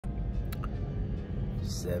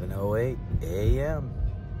7:08 a.m.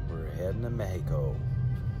 We're heading to Mexico.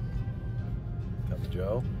 Cup of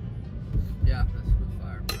Joe? Yeah, this was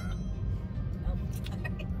fire, bro.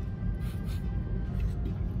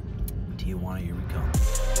 Tijuana, here we come.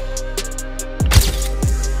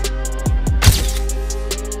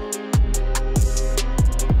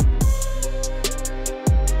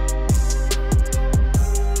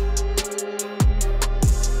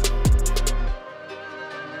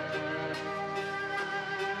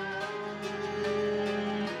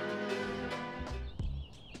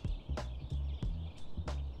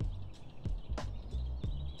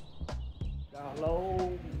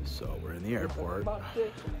 So we're in the airport,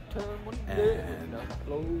 and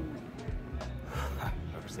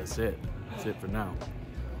that's it. That's it for now.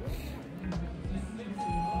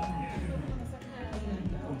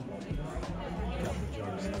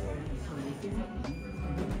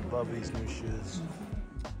 Love these new shoes.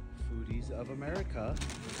 Foodies of America.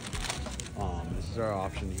 This is our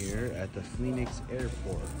option here at the Phoenix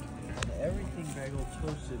Airport. Everything bagel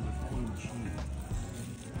toasted with cream cheese.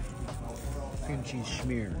 Cream cheese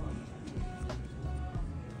schmear.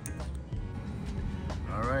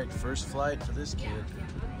 Alright, first flight for this kid.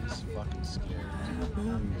 He's fucking scared.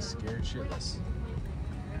 He's scared shitless.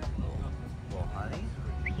 Well, honey?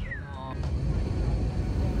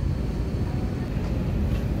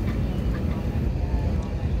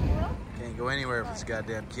 Can't go anywhere with this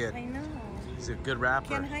goddamn kid. I know. He's a good rapper.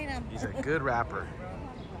 Can't hide him. He's a good rapper.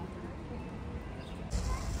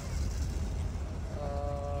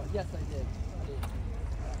 Yes, I did.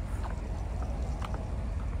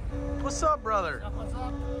 What's up, brother? What's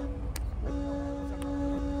up?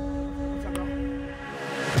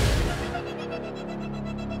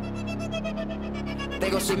 They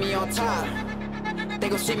gon' see me on time. They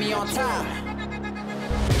gon' see me on time.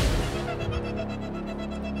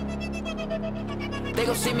 They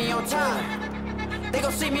gon' see me on time. They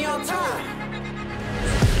gon' see me on time.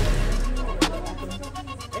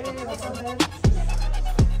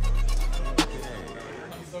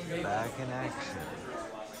 Back in action.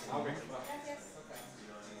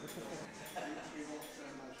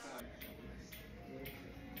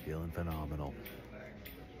 Feeling phenomenal.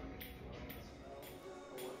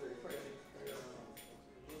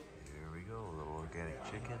 Here we go, a little organic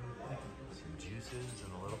chicken, some juices,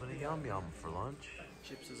 and a little bit of yum yum for lunch.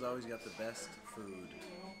 Chips has always got the best food.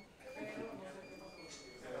 Yeah,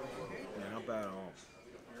 not bad at all.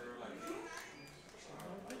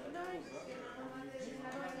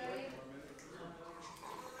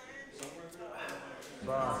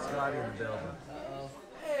 Boss, Scotty in the building.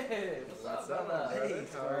 Hey, what's up, brother? Hey,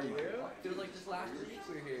 how are you? Feels like just last week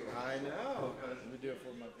we were here. I know. Let me do it for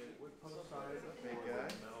my big guy.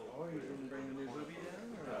 Oh, you didn't bring the new movie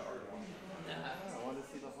down? Or? I wanted to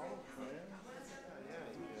see the Hulk, man. Yeah,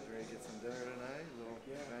 you guys ready to get some dinner tonight? A little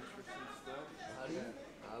match for some stuff? Howdy.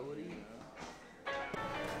 Howdy.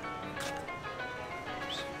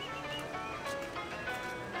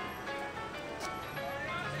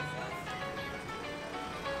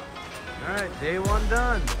 Alright, day one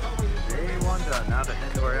done. Day one done. Now to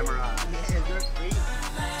head to our MRI. Yeah, they're great.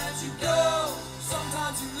 As you go,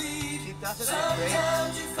 sometimes you leave. Keep that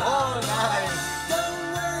Sometimes you fall. nice.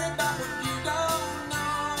 Don't worry about what you don't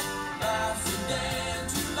know. Life's a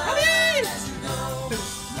dance you learn as you go.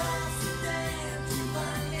 Life's a dance you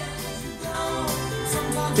learn as you go.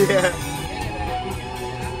 Sometimes you Yeah.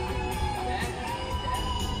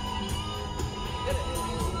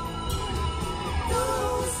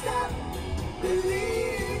 don't stop believing.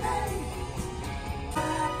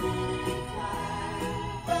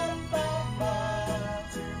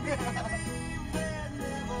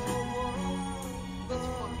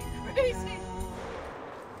 Crazy.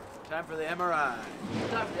 Time for the MRI.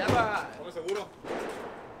 Time for the MRI. seguro.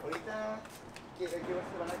 Ahorita, ¿qué vas a llevar?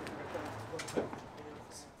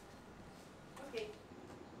 Okay.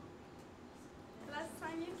 Last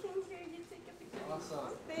time you came here, you take a picture.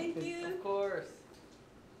 Awesome. Thank you. Of course.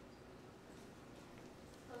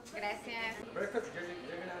 Gracias. Very quick, they're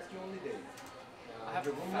gonna ask you only day. I have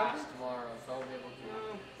to fast tomorrow, so I'll be able to.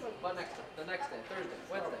 But the next day, Thursday,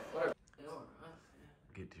 Wednesday, whatever.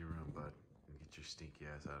 Get to your room, bud, and get your stinky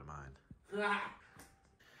ass out of mine.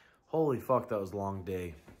 Holy fuck, that was a long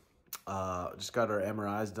day. Just got our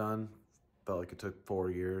MRIs done. Felt like it took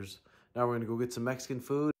 4 years. Now we're gonna go get some Mexican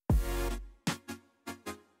food.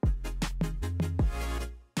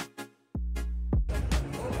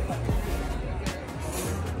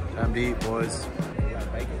 Time to eat, boys.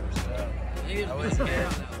 How is it?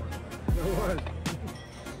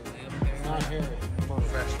 Not here.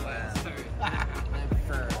 Fresh land.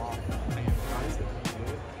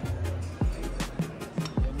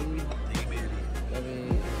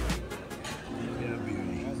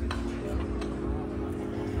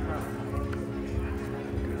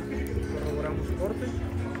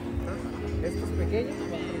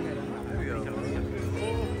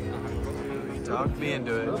 You talked me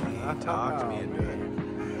into it. You talked me into it.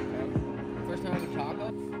 First time with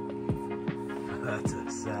chocolate? That's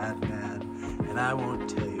a sad man, and I won't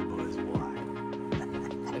tell you boys why.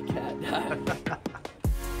 A cat died.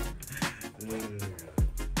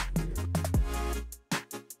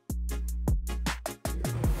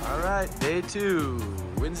 All right, day 2,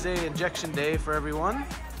 Wednesday injection day for everyone.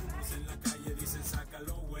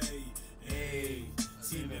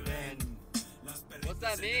 What's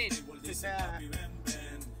that mean? For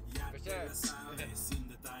sure.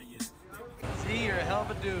 See, you're a hell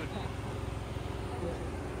of a dude.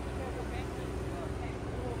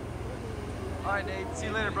 All right, Nate. See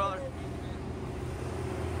you later, brother.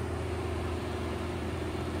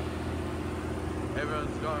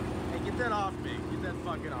 Everyone's going, hey, get that off me. Get that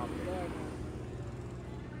fucking off me.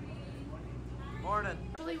 Morning.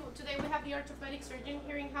 Actually, today we have the orthopedic surgeon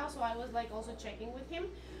here in house, so I was like also checking with him.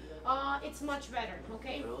 It's much better,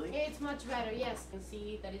 okay? Really? It's much better, yes. You can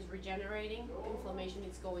see that it's regenerating, inflammation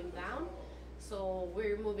is going down, so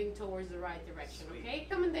we're moving towards the right direction, okay?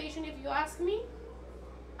 Recommendation, if you ask me,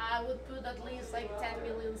 I would put at least like 10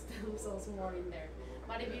 million stem cells more in there.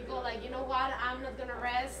 But if you go like, you know what, I'm not gonna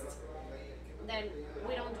rest, then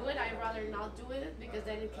we don't do it. I'd rather not do it because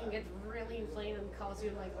then it can get really inflamed and cause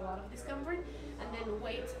you like a lot of discomfort. And then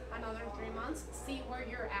wait another 3 months, see where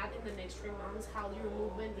you're at in the next 3 months, how your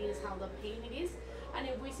movement is, how the pain it is. And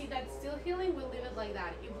if we see that it's still healing, we'll leave it like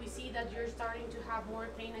that. If we see that you're starting to have more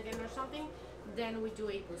pain again or something, then we do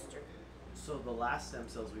a booster. So the last stem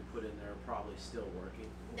cells we put in there are probably still working.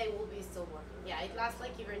 They will be still working. Yeah, it lasts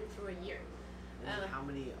like even through a year. And how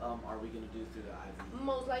many are we going to do through the IV?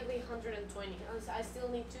 Most likely 120. I still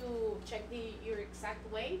need to check your exact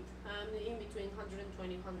weight, in between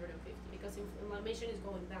 120 150 because inflammation is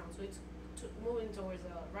going down, so it's moving towards the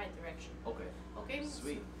right direction. Okay. Okay.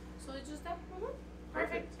 Sweet. So it's just that.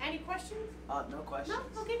 Perfect. Any questions? No questions.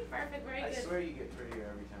 No. Okay. Perfect. Very good. I swear you get prettier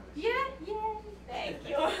every time. Yeah. Thank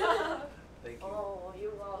you. Thank you. Oh,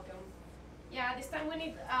 you're welcome. Yeah. This time we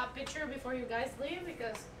need a picture before you guys leave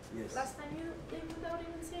because. Yes. Last time you leave without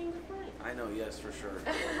even saying goodbye. I know, yes, for sure.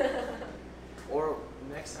 Or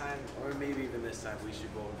next time, or maybe even this time, we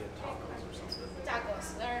should go and get tacos or something.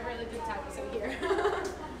 Tacos. There are really good tacos in here.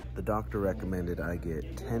 The doctor recommended I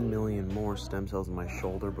get 10 million more stem cells in my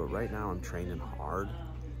shoulder, but right now I'm training hard,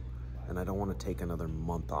 and I don't want to take another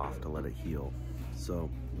month off to let it heal. So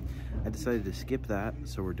I decided to skip that,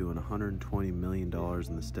 so we're doing $120 million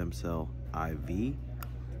in the stem cell IV.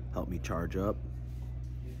 Help me charge up.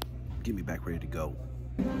 Get me back ready to go.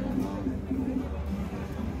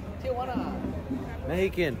 Tijuana.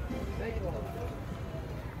 Mexican.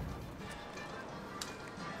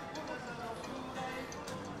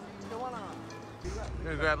 We're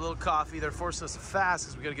gonna grab a little coffee. They're forcing us to fast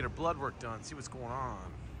because we gotta get our blood work done, see what's going on.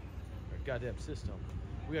 Our goddamn system.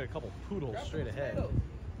 We got a couple poodles straight ahead.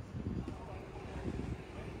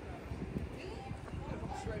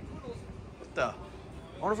 What the? I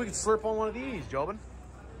wonder if we could slurp on one of these, Jobin.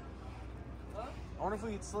 I wonder if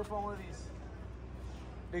we could slurp on one of these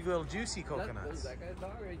big little juicy coconuts. That guy's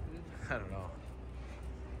dog right I don't know.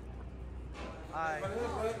 Hi.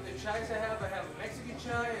 The chais I have Mexican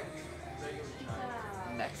chai and regular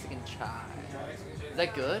chai. Mexican chai. Is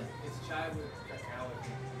that good? It's chai with cacao.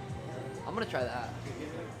 I'm gonna try that.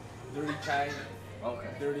 Dirty chai. Okay.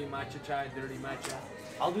 Dirty matcha chai, dirty matcha.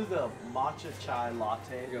 I'll do the matcha chai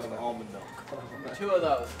latte with almond milk. 2 of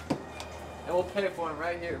those. And we'll pay for them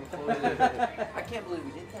right here before we leave. I can't believe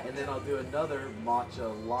we did that. And then I'll do another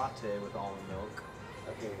matcha latte with almond milk.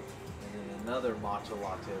 Okay. And then another matcha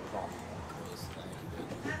latte with almond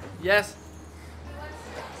milk. Yes.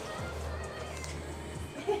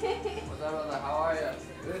 What's up, brother? How are you?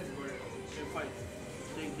 Good. Should fight.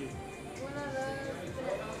 Thank you.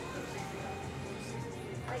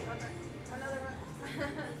 Another one.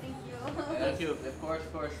 Thank you. Thank you.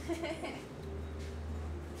 Of course.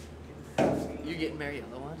 You getting married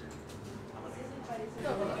on the one?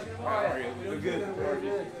 We're good. We're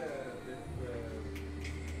good.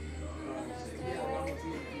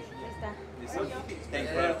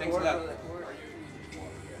 Thanks, brother. Thanks for that.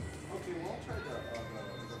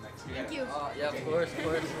 Thank you. Yeah, of course.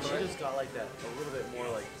 Cheeto's got like that a little bit more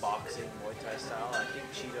like boxing Muay Thai style. I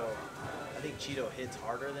think Cheeto hits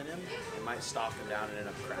harder than him. It might stop him down and end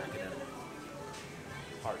up cracking him.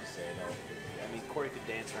 Hard to say though. I mean, Corey could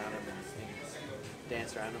dance around him and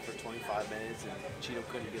dance around him for 25 minutes, and Cheeto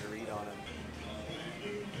couldn't get a read on him.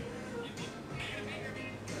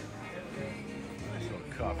 Nice little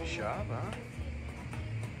coffee shop, huh?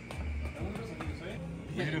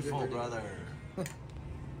 Beautiful, brother.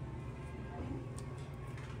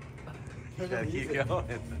 Gotta keep going.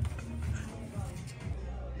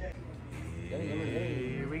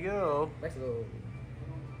 Here we go. Mexico.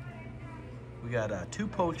 We got 2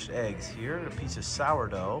 poached eggs here, a piece of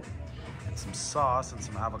sourdough, and some sauce and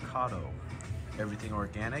some avocado. Everything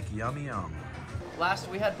organic, yummy yum. Last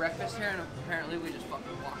we had breakfast here, and apparently we just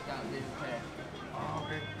fucking walked out and didn't pay. Oh,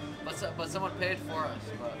 okay. But someone paid for us,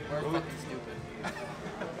 but we're fucking stupid.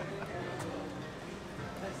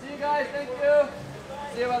 See you guys, thank you.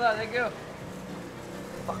 See you about that, thank you.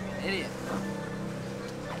 Fucking idiot.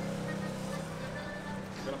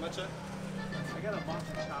 Got a matcha? I got a bunch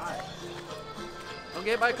of chai. Don't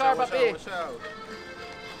get my car, puppy. Watch out.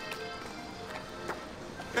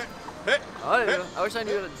 Oh, there you go. I wish I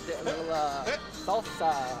knew a little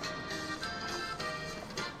salsa.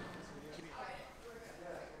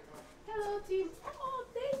 Hello, team. Oh,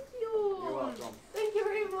 thank you. You're welcome. Thank you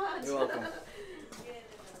very much. You're welcome.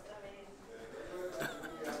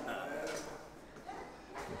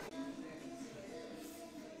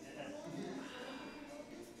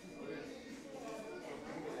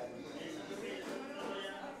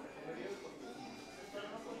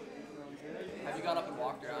 Have you got up and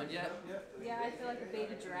walked around yet? Yeah, I feel like a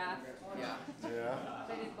baby giraffe. Yeah. Yeah.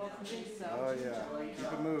 I didn't both think so. Oh yeah.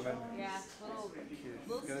 Keep it moving. Yeah, little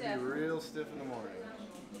It's gonna stiff. be real stiff in the morning.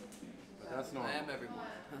 But that's normal. I am every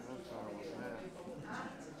morning. That's normal, man.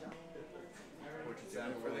 What you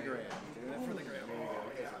doing for the gram? Doing it for the gram. There you go.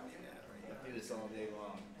 Yeah. Do this all day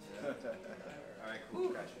long. All right, cool.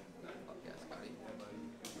 Gotcha. Fuck yeah, Scotty.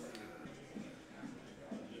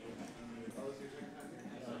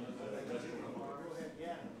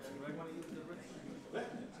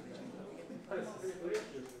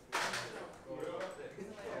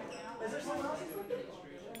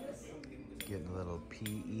 Getting a little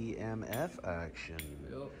PEMF action.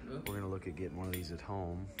 We're gonna look at getting one of these at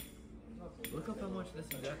home. Look up how much this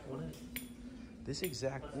exact one is. This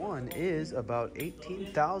exact one is about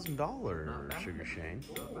 $18,000, Sugar Shane.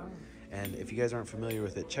 And if you guys aren't familiar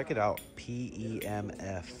with it, check it out,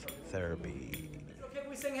 PEMF therapy. Okay, can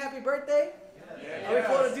we sing happy birthday? Are we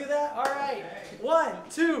cool to do that? All right. 1,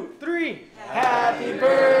 2, 3. Happy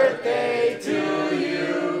birthday to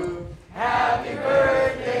you. Happy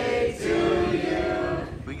birthday to you.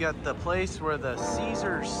 We got the place where the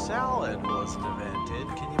Caesar salad was invented.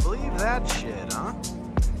 Can you believe that shit, huh?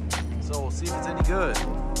 So we'll see if it's any good.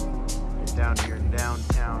 Down here in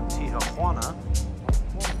downtown Tijuana.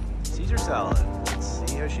 Caesar salad. Let's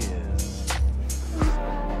see how she is.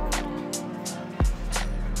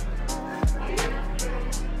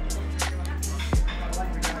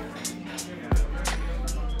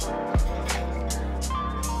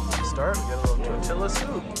 Start, we got a little tortilla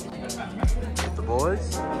soup with the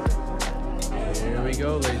boys. Here we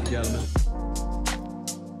go, ladies and gentlemen.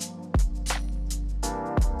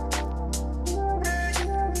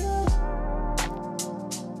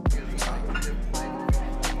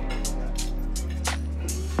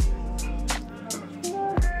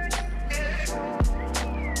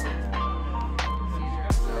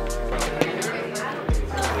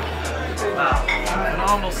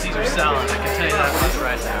 Phenomenal Caesar salad, I can tell you that much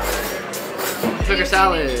right now. Sugar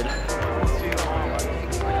salad.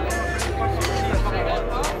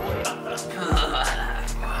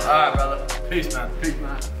 Alright, brother. Peace, man. Peace,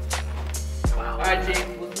 man. Alright, G.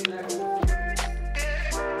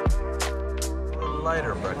 A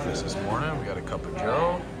lighter breakfast this morning. We got a cup of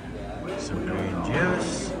Joe, some green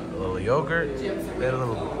juice, a little yogurt. They had a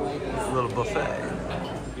little buffet.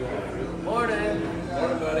 Morning.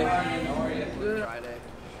 Morning, buddy. How are you? Good. Friday.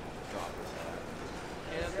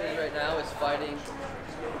 Champ right now is fighting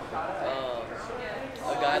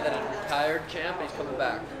a guy that is retired champ, and he's coming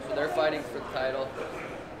back. So they're fighting for the title,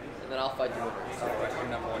 and then I'll fight the winner. All right, you're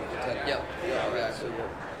number one contender. Yep. All right, so well,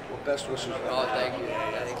 best wishes. Oh, thank you.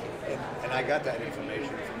 Thank you. And I got that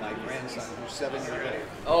information from my grandson, who's 7 years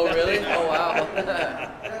old. Oh, really? Oh, wow.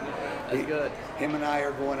 That's good. Him and I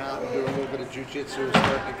are going out and doing a little bit of jiu-jitsu,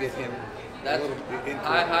 starting to get him a little bit into it.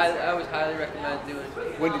 I always highly recommend doing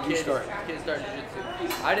it. When did you start? Kids start jiu-jitsu.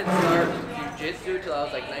 I didn't start jiu-jitsu till I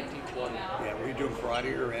was like 19, 20. Yeah, were you doing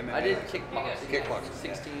karate or MMA? I did kickboxing. Kickboxing.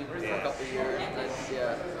 16 for a couple of years. And then,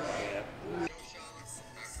 yeah.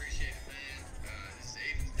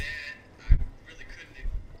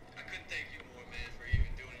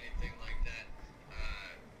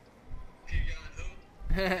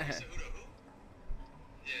 Yeah,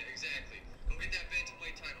 exactly. Go get that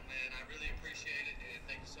bantamweight title, man. I really appreciate it, and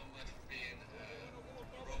thank you so much for being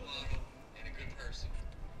a role model and a good person.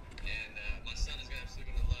 And my son is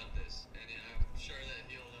absolutely going to love this, and I'm sure that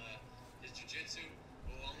his jiu-jitsu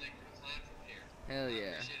will only climb from here. Hell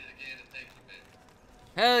yeah. I appreciate it again, and thank you, man.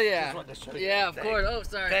 Hell yeah. Yeah, of course. Oh,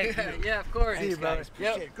 sorry. Thank you. Yeah, of course. See you, brother.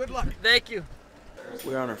 Yep. Good luck. Thank you.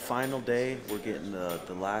 We're on our final day. We're getting the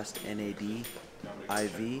last NAD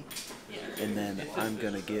IV, and then I'm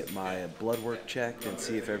gonna get my blood work checked and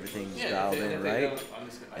see if everything's dialed in right.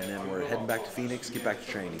 And then we're heading back to Phoenix, get back to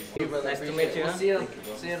training. Nice to meet you. We'll see you.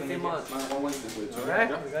 See you in a few months. All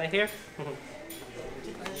right. Right here.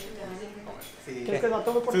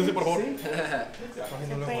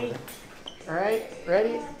 All right.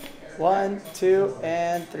 Ready? 1, 2,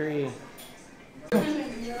 and 3. All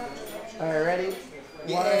right. Ready?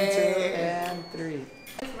 1, 2, and 3.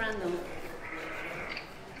 Random.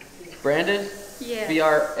 Brandon? Yes.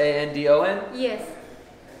 B-R-A-N-D-O-N? Yes.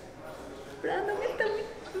 Brandon está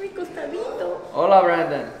muy costadito. Hola,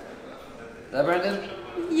 Brandon. Is that Brandon?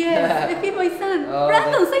 Yes, it's my son. Oh,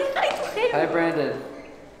 Brandon, say hi to him. Hi, Brandon.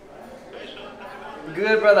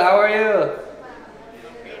 Good, brother. How are you?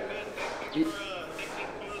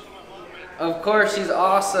 Of course, she's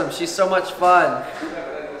awesome. She's so much fun.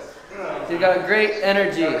 She's got great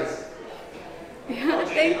energy. Yeah,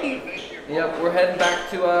 thank you. Yep, we're heading back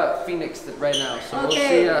to Phoenix right now, so we'll Okay.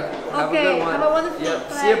 see ya. Have a good one. Have a wonderful Yep,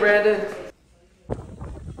 flight. see ya, Brandon.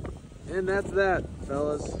 And that's that,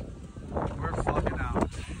 fellas. We're fucking out.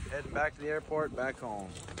 Heading back to the airport, back home.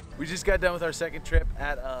 We just got done with our second trip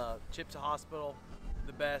at Chips Hospital.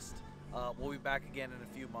 The best. We'll be back again in a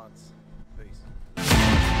few months. Peace.